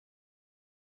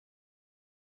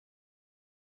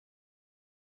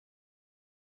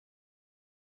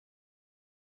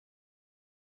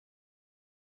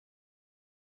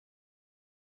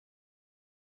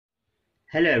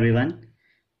Hello everyone.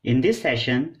 In this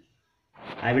session,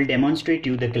 I will demonstrate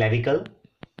you the clavicle.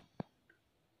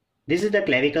 This is the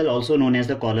clavicle, also known as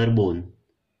the collarbone.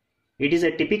 It is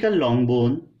a typical long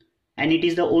bone and it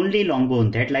is the only long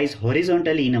bone that lies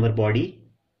horizontally in our body.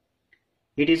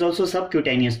 It is also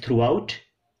subcutaneous throughout.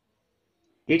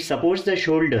 It supports the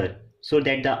shoulder so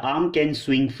that the arm can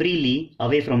swing freely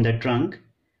away from the trunk,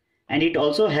 and it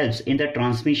also helps in the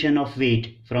transmission of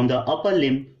weight from the upper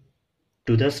limb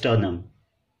to the sternum.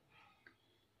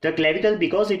 The clavicle,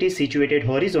 because it is situated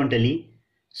horizontally,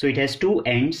 so it has two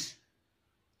ends.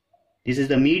 This is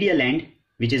the medial end,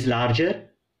 which is larger,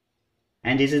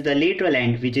 and this is the lateral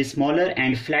end, which is smaller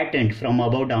and flattened from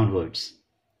above downwards.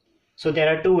 So there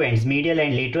are two ends, medial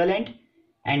and lateral end,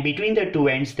 and between the two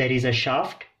ends there is a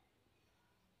shaft.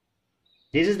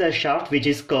 This is the shaft which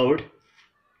is curved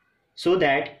so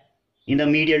that in the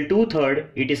medial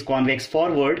 2/3 it is convex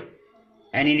forward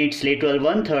and in its lateral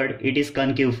 1/3 it is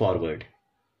concave forward.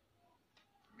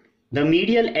 The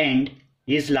medial end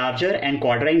is larger and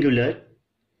quadrangular,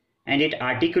 and it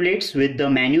articulates with the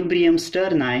manubrium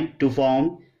sterni to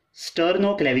form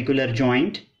sternoclavicular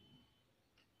joint.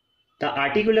 The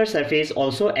articular surface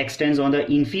also extends on the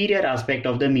inferior aspect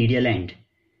of the medial end,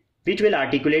 which will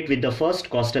articulate with the first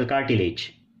costal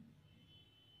cartilage.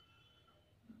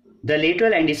 The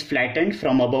lateral end is flattened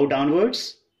from above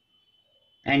downwards,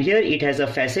 and here it has a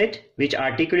facet which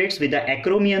articulates with the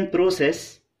acromion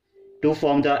process to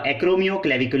form the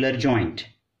acromioclavicular joint.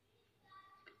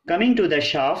 Coming to the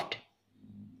shaft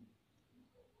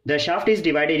is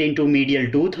divided into medial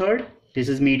 2/3, this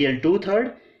is medial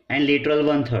 2/3, and lateral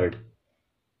 1/3.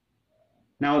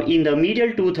 Now in the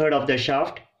medial 2/3 of the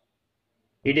shaft,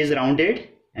 it is rounded,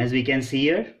 as we can see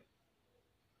here,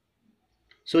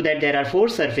 so that there are four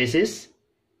surfaces: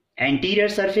 anterior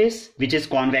surface, which is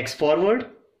convex forward;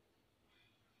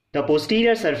 the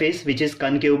posterior surface, which is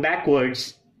concave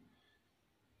backwards;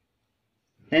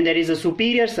 then there is a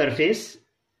superior surface,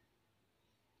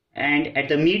 and at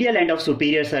the medial end of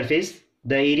superior surface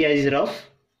the area is rough,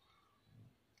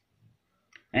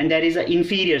 and there is an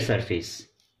inferior surface.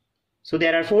 So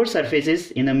there are four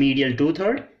surfaces in the medial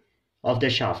 2/3 of the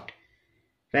shaft,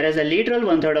 whereas the lateral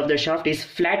 1/3 of the shaft is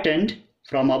flattened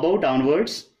from above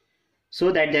downwards,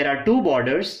 so that there are two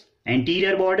borders: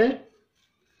 anterior border,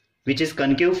 which is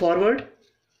concave forward,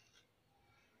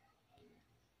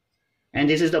 and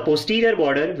this is the posterior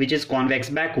border, which is convex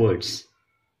backwards.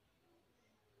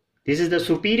 This is the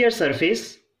superior surface,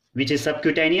 which is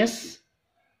subcutaneous,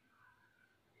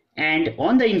 and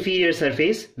on the inferior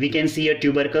surface we can see a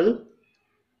tubercle.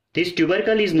 This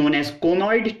tubercle is known as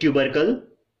conoid tubercle.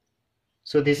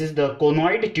 So this is the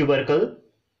conoid tubercle,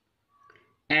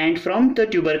 and from the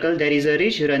tubercle there is a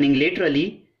ridge running laterally.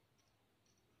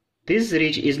 This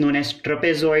ridge is known as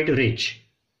trapezoid ridge.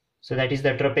 So that is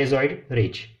the trapezoid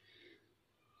ridge.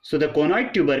 So the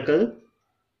conoid tubercle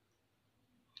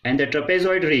and the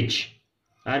trapezoid ridge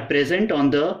are present on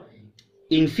the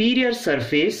inferior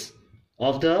surface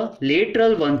of the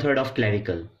lateral 1/3 of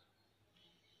clavicle.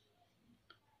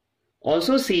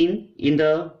 Also seen in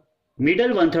the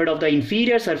middle 1/3 of the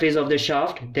inferior surface of the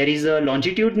shaft, there is a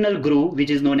longitudinal groove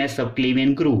which is known as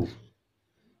subclavian groove.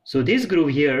 So this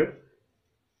groove here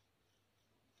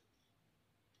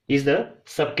is the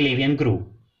subclavian groove.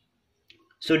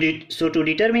 So to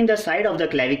determine the side of the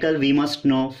clavicle, we must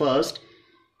know first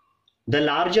the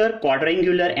larger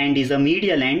quadrangular end is a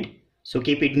medial end, so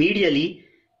keep it medially,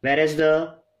 whereas the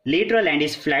lateral end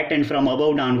is flattened from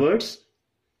above downwards,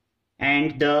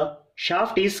 and the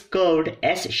shaft is curved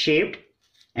S-shaped,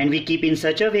 and we keep in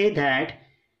such a way that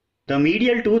the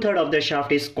medial 2/3 of the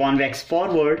shaft is convex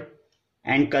forward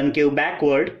and concave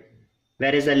backward,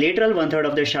 whereas the lateral 1/3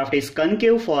 of the shaft is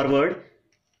concave forward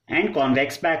and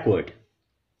convex backward.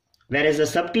 Whereas the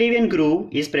subclavian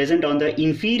groove is present on the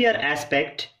inferior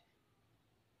aspect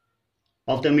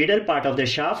of the middle part of the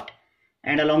shaft,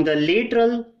 and along the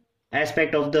lateral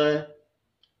aspect of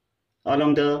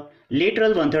along the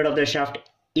lateral 1/3 of the shaft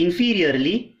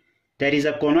inferiorly, there is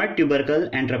a conoid tubercle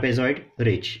and trapezoid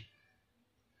ridge.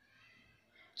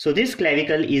 So this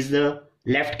clavicle is the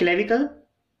left clavicle.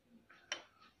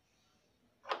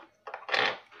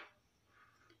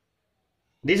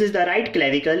 This is the right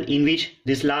clavicle, in which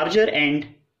this larger end,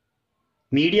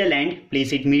 medial end,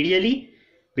 place it medially,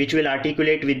 which will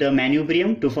articulate with the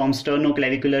manubrium to form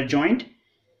sternoclavicular joint,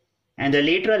 and the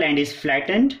lateral end is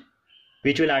flattened,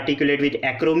 which will articulate with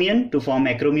acromion to form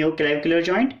acromioclavicular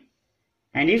joint.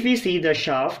 And if we see the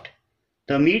shaft,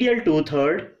 the medial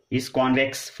 2/3 is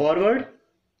convex forward,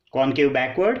 concave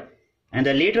backward, and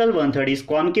the lateral 1/3 is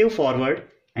concave forward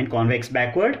and convex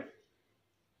backward,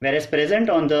 whereas present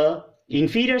on the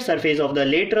inferior surface of the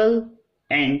lateral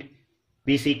end,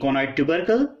 we see conoid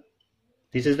tubercle.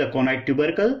 This is the conoid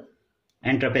tubercle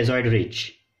and trapezoid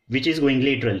ridge, which is going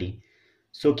laterally.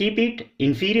 So keep it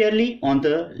inferiorly on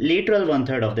the lateral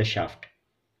 1/3 of the shaft.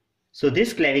 So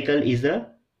this clavicle is the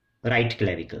right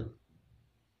clavicle.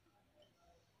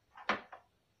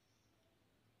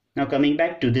 Now coming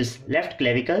back to this left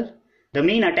clavicle, the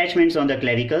main attachments on the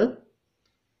clavicle,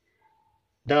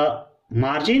 the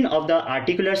margin of the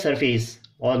articular surface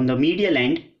on the medial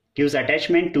end gives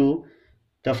attachment to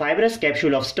the fibrous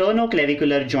capsule of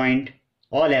sternoclavicular joint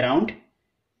all around,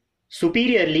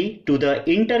 superiorly to the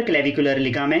interclavicular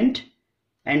ligament,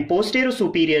 and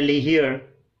posterior-superiorly here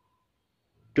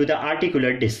to the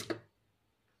articular disc.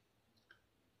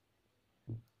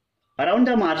 Around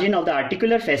the margin of the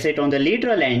articular facet on the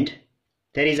lateral end,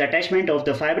 there is attachment of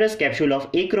the fibrous capsule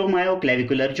of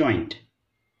acromioclavicular joint.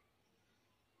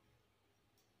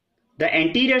 The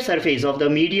anterior surface of the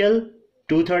medial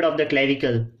 2/3 of the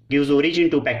clavicle gives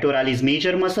origin to pectoralis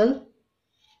major muscle,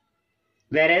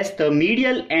 whereas the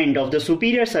medial end of the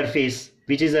superior surface,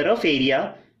 which is a rough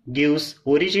area, gives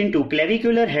origin to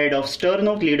clavicular head of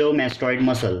sternocleidomastoid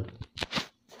muscle.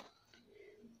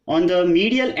 On the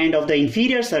medial end of the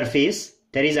inferior surface,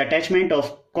 there is attachment of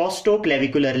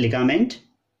costoclavicular ligament,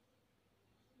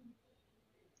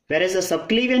 whereas the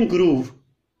subclavian groove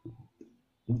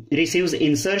receives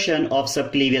insertion of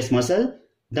subclavius muscle.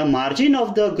 The margin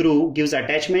of the groove gives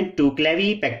attachment to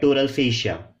clavipectoral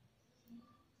fascia.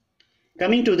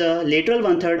 Coming to the lateral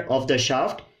 1/3 of the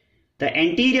shaft, the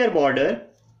anterior border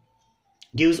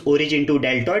gives origin to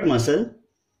deltoid muscle,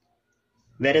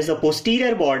 whereas the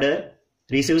posterior border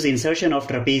receives insertion of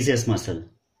trapezius muscle.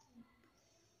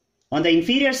 On the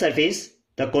inferior surface,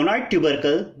 the conoid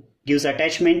tubercle gives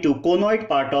attachment to conoid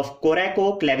part of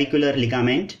coracoclavicular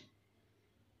ligament,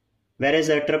 whereas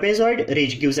the trapezoid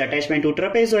ridge gives attachment to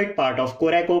trapezoid part of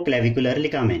coracoclavicular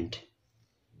ligament.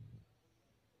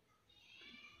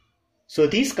 So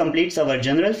this completes our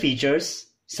general features,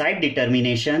 site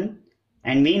determination,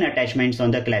 and main attachments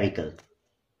on the clavicle.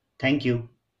 Thank you.